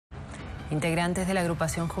Integrantes de la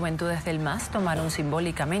agrupación Juventudes del MAS tomaron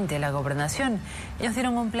simbólicamente la gobernación. Ellos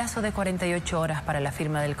dieron un plazo de 48 horas para la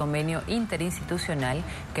firma del convenio interinstitucional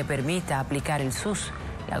que permita aplicar el SUS.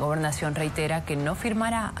 La gobernación reitera que no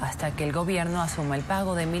firmará hasta que el gobierno asuma el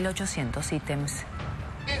pago de 1.800 ítems.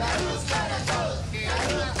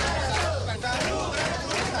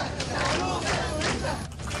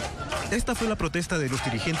 Esta fue la protesta de los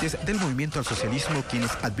dirigentes del movimiento al socialismo,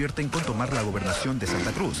 quienes advierten con tomar la gobernación de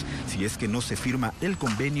Santa Cruz si es que no se firma el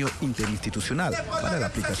convenio interinstitucional para la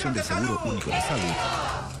aplicación del Seguro Único de Salud.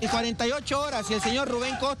 En 48 horas, si el señor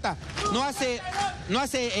Rubén Costa no hace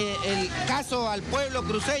el caso al pueblo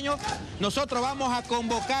cruceño, nosotros vamos a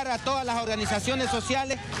convocar a todas las organizaciones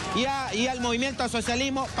sociales y al movimiento al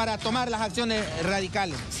socialismo para tomar las acciones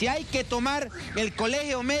radicales. Si hay que tomar el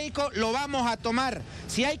colegio médico, lo vamos a tomar.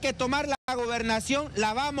 Si hay que tomar la gobernación,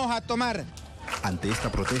 la vamos a tomar. Ante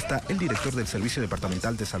esta protesta, el director del Servicio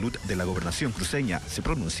Departamental de Salud de la Gobernación cruceña se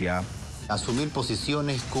pronuncia. Asumir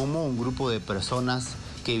posiciones como un grupo de personas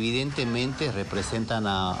que evidentemente representan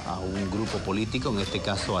a un grupo político, en este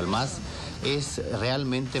caso al MAS, es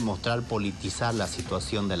realmente politizar la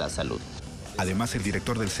situación de la salud. Además, el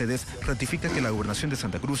director del CEDES ratifica que la Gobernación de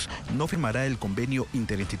Santa Cruz no firmará el convenio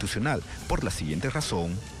interinstitucional por la siguiente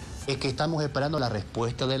razón. Es que estamos esperando la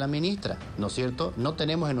respuesta de la ministra, ¿no es cierto? No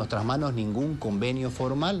tenemos en nuestras manos ningún convenio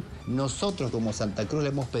formal. Nosotros como Santa Cruz le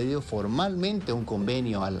hemos pedido formalmente un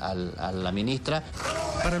convenio a la ministra.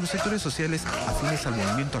 Para los sectores sociales afines al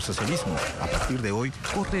movimiento al socialismo, a partir de hoy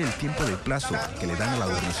corre el tiempo del plazo que le dan a la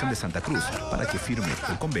Gobernación de Santa Cruz para que firme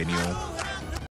el convenio.